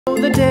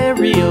the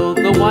dairy-o,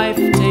 the wife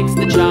takes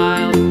the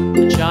child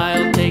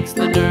takes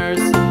the nurse,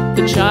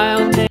 the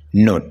child takes...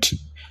 Note: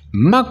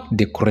 mark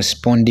the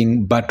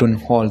corresponding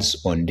buttonholes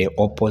on the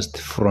opposite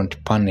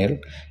front panel,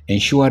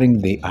 ensuring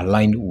they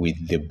align with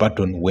the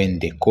button when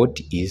the coat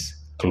is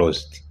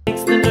closed.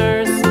 Takes the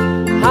nurse,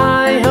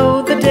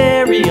 hi-ho, the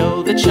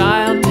dairy-o, the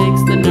child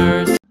takes the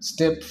nurse.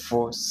 Step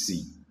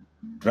 4C.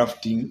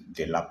 Drafting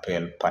the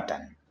lapel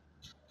pattern.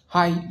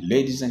 Hi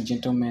ladies and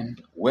gentlemen,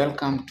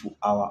 welcome to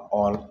our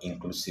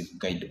all-inclusive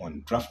guide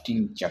on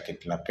drafting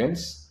jacket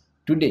lapels.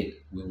 Today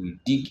we will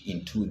dig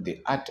into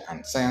the art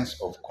and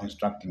science of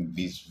constructing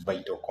this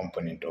vital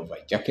component of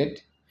a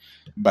jacket.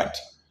 But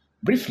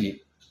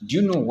briefly, do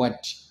you know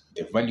what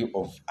the value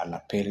of a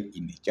lapel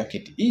in a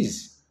jacket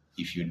is?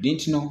 If you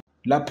didn't know,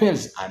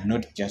 lapels are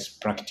not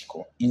just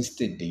practical.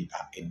 Instead, they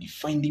are a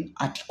defining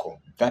article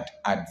that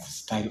adds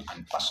style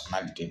and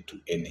personality to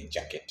any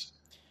jacket.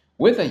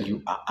 Whether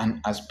you are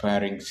an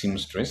aspiring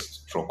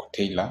seamstress, stroke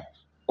tailor,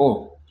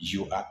 or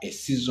you are a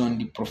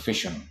seasoned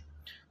professional,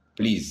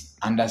 please,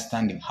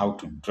 understanding how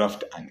to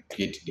draft and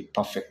create the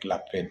perfect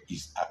lapel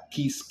is a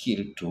key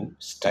skill to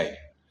style.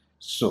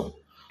 So,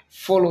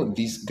 follow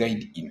this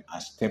guide in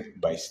a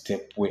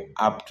step-by-step way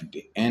up to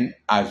the end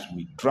as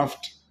we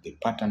draft the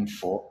pattern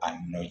for a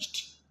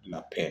notched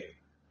lapel.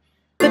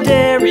 The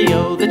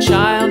dairy-o, the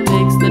child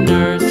takes the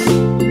nurse.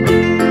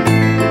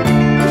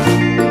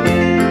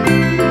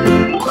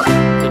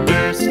 The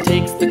nurse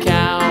takes the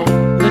cow.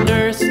 The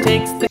nurse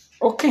takes the...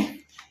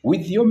 Okay,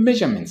 with your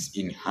measurements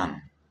in hand,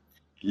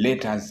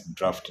 let us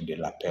draft the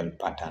lapel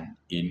pattern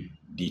in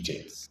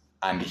details.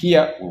 And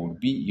here we will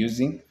be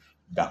using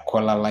the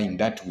collar line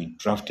that we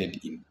drafted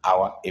in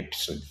our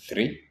episode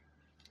 3,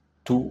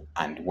 2,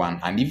 and 1.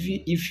 And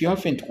if you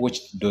haven't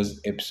watched those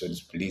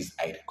episodes, please,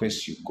 I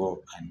request you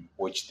go and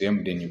watch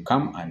them. Then you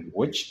come and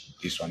watch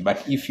this one.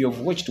 But if you have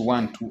watched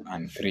 1, 2,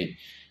 and 3,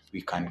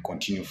 we can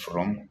continue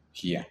from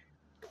here.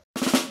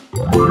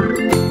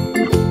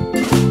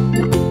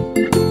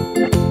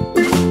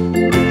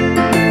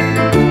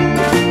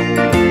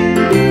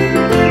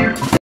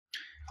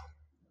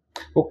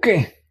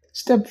 Okay,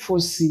 step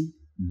 4C,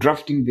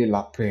 drafting the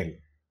lapel.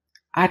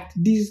 At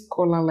this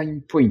collar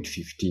line point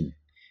 15,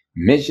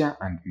 measure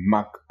and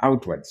mark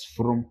outwards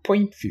from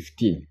point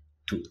 15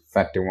 to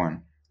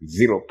 31,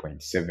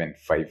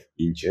 0.75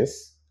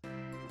 inches.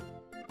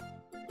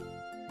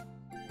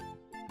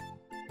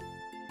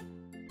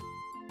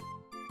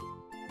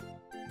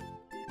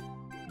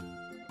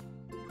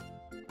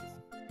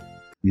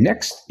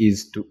 Next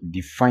is to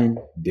define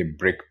the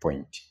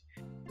breakpoint.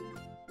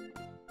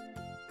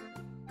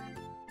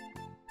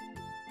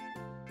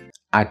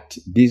 At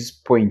this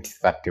point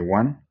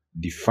 31,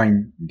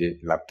 define the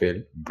lapel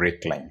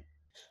break line.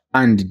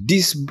 And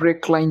this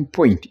break line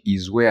point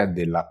is where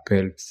the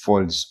lapel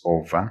folds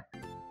over.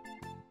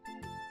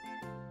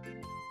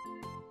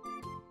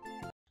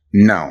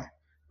 Now,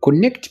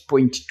 connect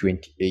point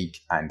 28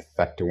 and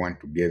 31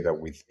 together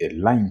with a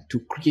line to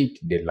create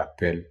the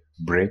lapel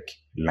break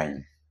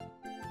line.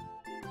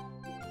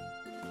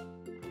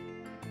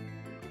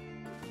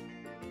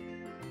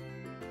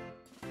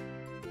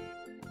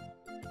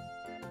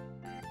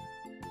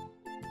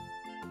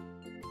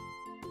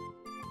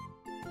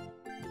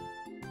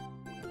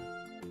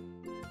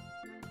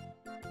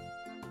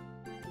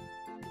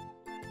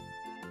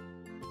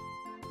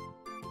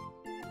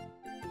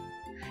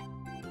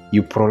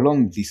 You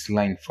prolong this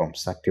line from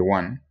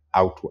 31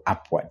 out to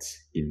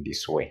upwards in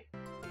this way.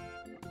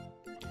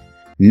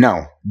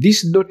 Now,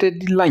 this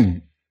dotted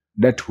line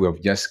that we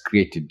have just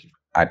created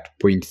at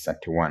point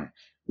 31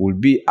 will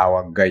be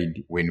our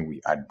guide when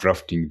we are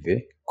drafting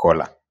the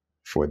collar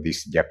for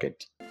this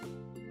jacket.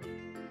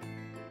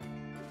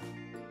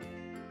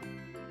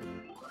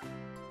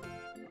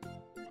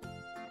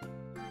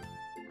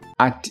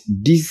 At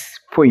this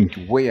point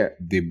where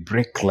the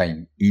break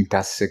line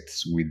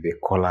intersects with the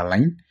collar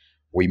line,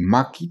 we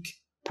mark it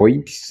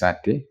point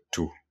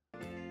 32.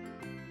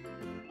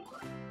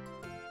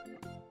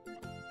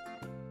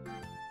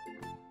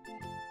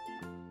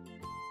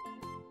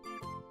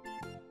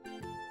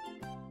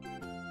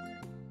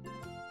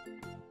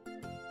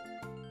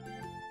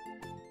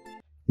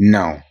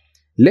 Now,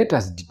 let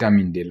us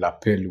determine the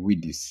lapel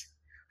width.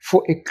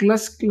 For a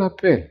classic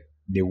lapel,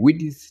 the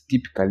width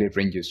typically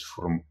ranges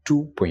from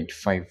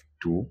 2.5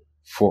 to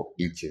 4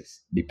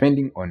 inches,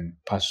 depending on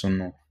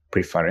personal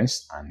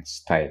preference and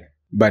style.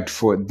 But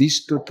for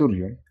this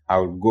tutorial,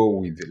 I'll go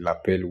with the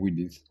lapel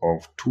width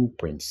of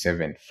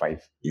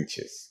 2.75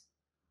 inches.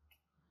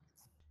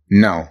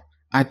 Now,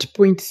 at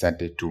point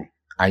 32,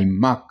 I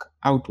mark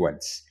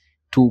outwards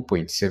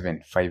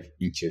 2.75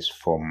 inches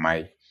for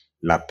my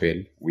lapel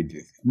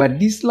width. But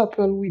this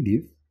lapel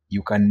width,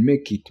 you can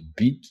make it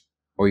big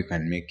or you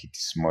can make it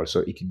small.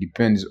 So it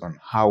depends on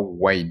how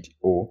wide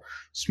or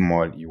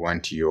small you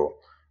want your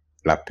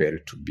lapel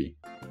to be.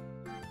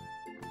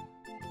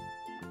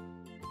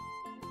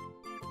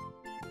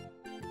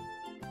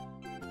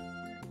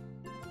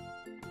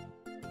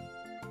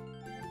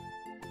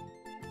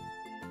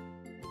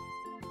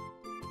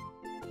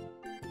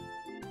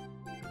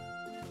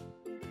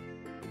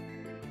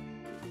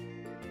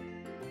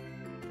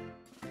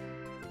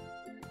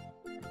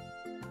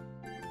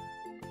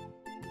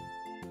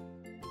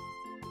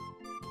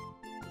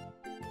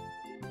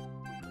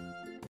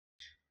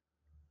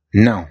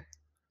 Now,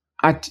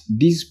 at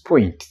this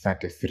point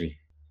 33,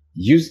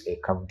 use a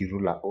curved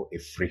ruler or a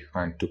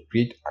freehand to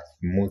create a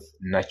smooth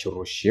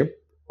natural shape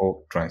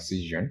or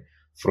transition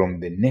from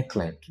the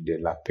neckline to the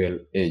lapel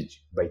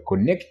edge by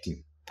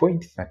connecting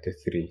point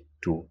 33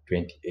 to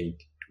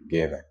 28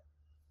 together.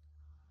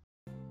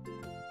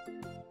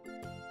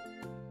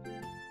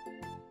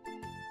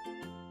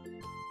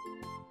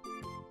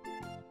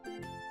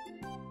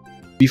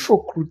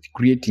 Before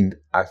creating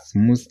a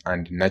smooth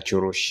and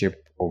natural shape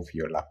of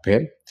your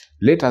lapel,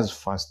 let us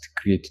first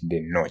create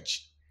the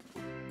notch.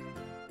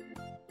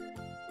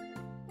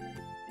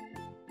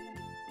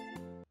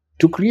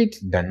 To create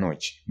the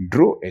notch,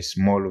 draw a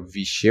small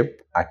V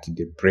shape at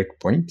the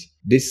breakpoint.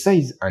 The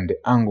size and the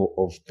angle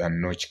of the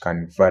notch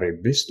can vary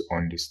based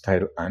on the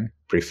style and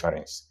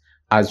preference.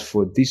 As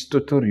for this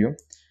tutorial,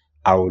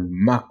 I will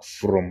mark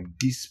from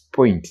this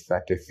point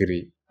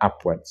 33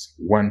 upwards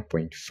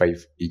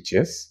 1.5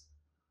 inches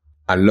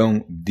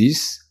along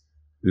this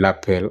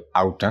lapel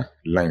outer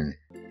line.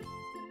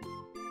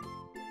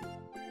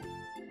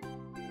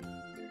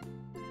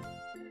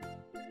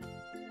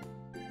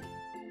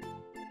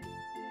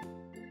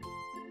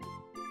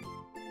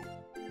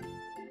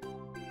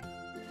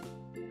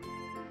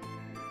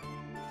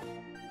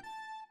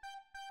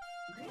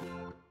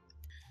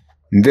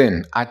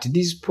 Then at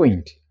this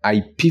point,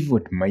 I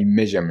pivot my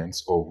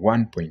measurements of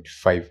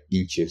 1.5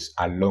 inches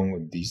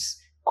along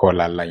this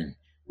collar line.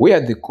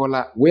 Where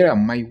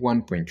my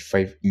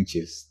 1.5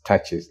 inches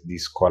touches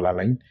this collar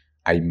line,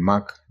 I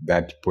mark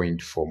that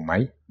point for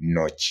my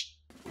notch.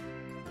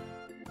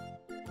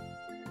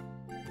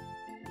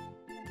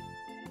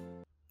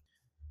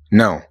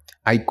 Now,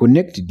 I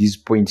connect these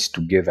points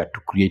together to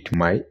create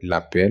my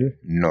lapel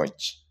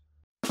notch.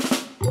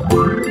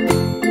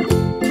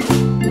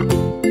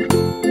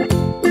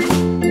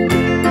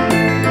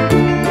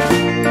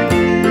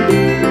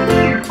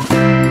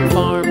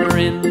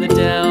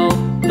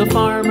 The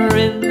farmer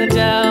in the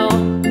dell,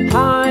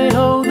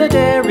 hi-ho the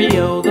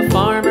dairy-o, the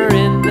farmer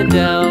in the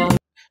dell.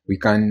 We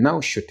can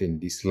now shorten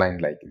this line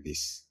like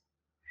this.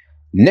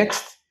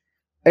 Next,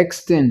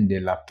 extend the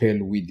lapel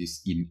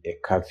width in a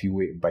curvy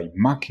way by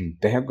marking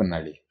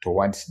diagonally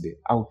towards the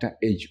outer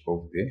edge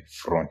of the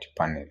front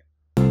panel.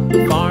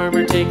 The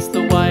farmer takes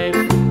the wife,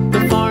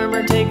 the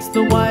farmer takes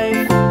the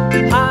wife,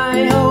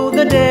 hi-ho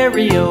the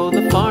dairy-o,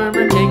 the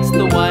farmer takes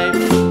the wife.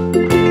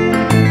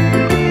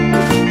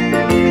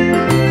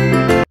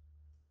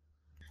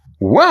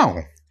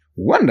 Wow!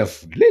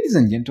 Wonderful! Ladies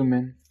and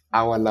gentlemen,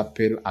 our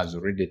lapel has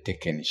already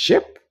taken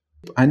shape,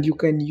 and you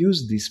can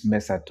use this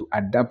method to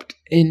adapt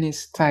any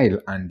style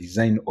and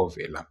design of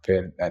a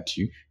lapel that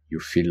you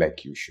feel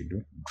like you should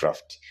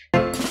draft.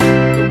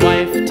 The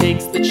wife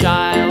takes the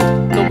child,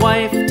 the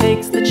wife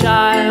takes the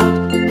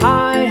child,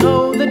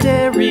 hi-ho the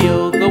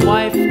dairy-o, the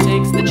wife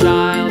takes the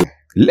child.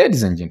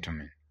 Ladies and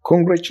gentlemen,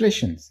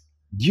 congratulations!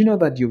 Do you know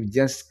that you've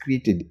just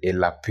created a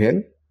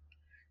lapel?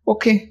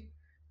 Okay,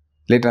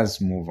 let us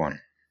move on.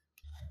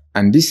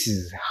 And this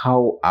is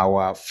how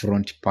our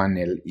front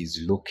panel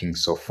is looking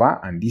so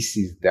far. And this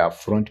is the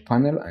front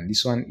panel, and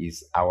this one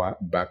is our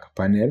back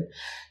panel.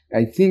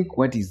 I think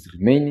what is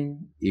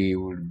remaining, it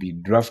will be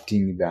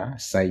drafting the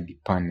side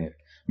panel.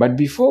 But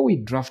before we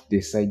draft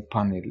the side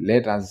panel,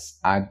 let us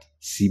add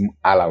seam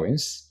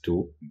allowance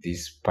to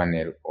this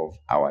panel of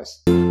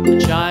ours.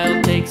 The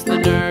child takes the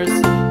nurse,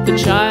 the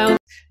child.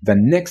 The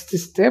next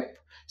step,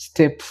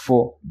 step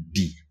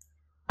 4D,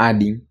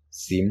 adding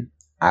seam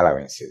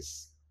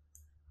allowances.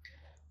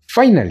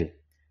 Finally,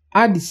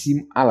 add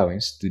seam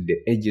allowance to the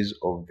edges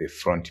of the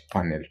front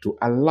panel to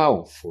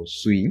allow for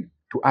sewing,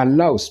 to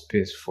allow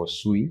space for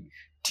sewing.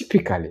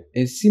 Typically,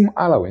 a seam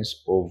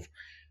allowance of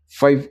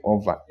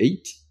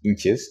 5/8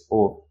 inches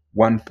or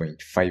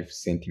 1.5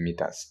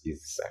 centimeters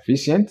is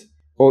sufficient.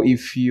 Or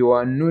if you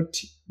are not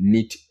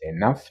neat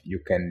enough, you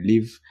can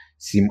leave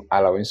seam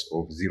allowance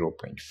of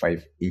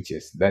 0.5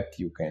 inches that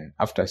you can,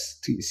 after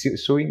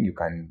sewing, you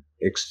can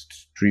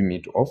trim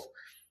it off.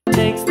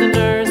 Takes the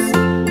nurse,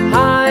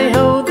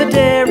 hi-ho the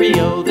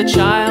dairy-o, the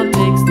child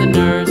takes the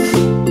nurse.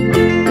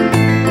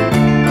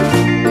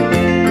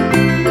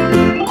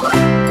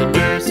 The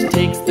nurse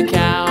takes the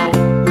cow,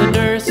 the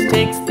nurse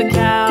takes the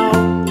cow,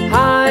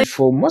 hi.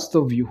 For most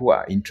of you who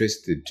are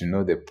interested to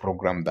know the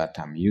program that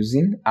I'm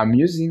using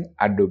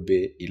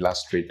Adobe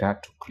Illustrator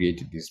to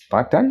create these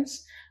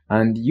patterns.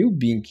 And you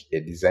being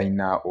a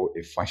designer or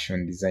a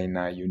fashion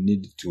designer, you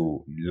need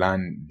to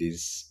learn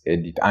this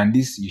edit. And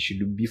this, you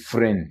should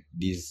befriend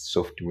this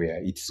software.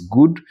 It's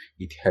good.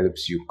 It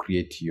helps you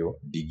create your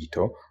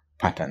digital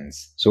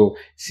patterns. So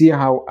see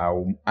how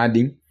I'm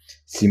adding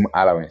seam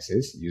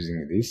allowances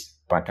using this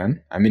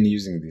pattern.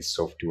 Using this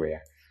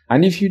software.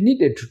 And if you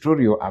need a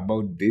tutorial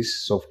about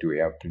this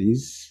software,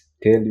 please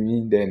tell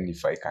me. Then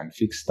if I can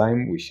fix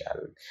time, we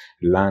shall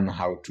learn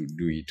how to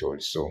do it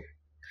also.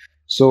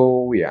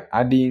 So we are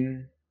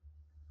I'm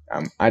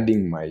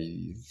adding my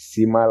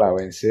seam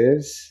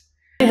allowances.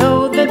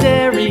 Hi-ho the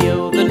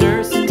dairy-o, the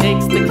nurse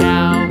takes the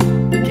cow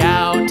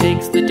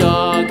takes the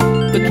dog,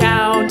 the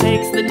cow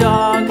takes the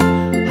dog.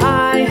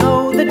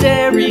 Hi-ho the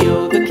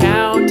dairy-o, the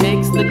cow takes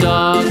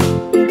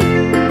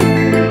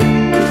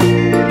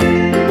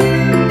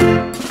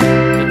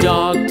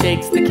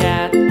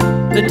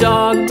the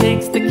dog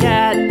takes the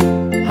cat.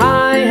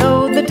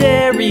 Hi-ho, the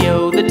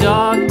dairy-o, the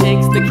dog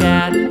takes the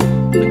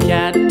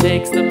cat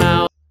takes the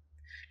mouse.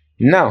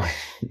 Now,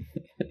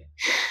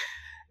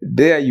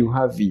 there you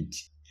have it.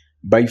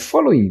 By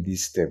following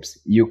these steps,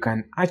 you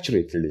can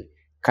accurately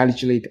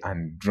calculate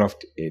and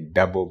draft a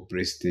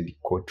double-breasted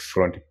coat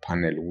front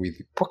panel with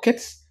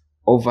pockets,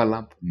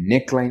 overlap,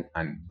 neckline,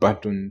 and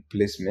button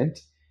placement.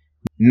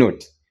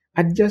 Note,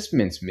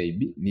 adjustments may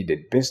be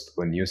needed based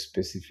on your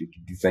specific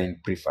design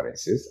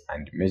preferences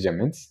and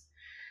measurements.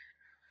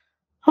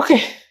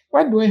 Okay,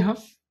 what do I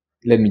have?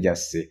 Let me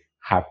just say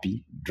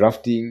happy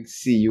drafting.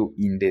 See you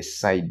in the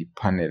side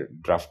panel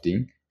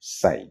drafting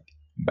side.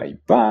 Bye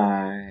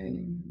bye.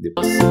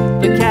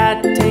 The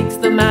cat takes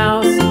the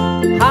mouse.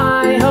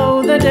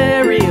 Hi-ho, the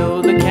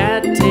dairy-o, the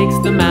cat takes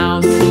the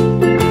mouse.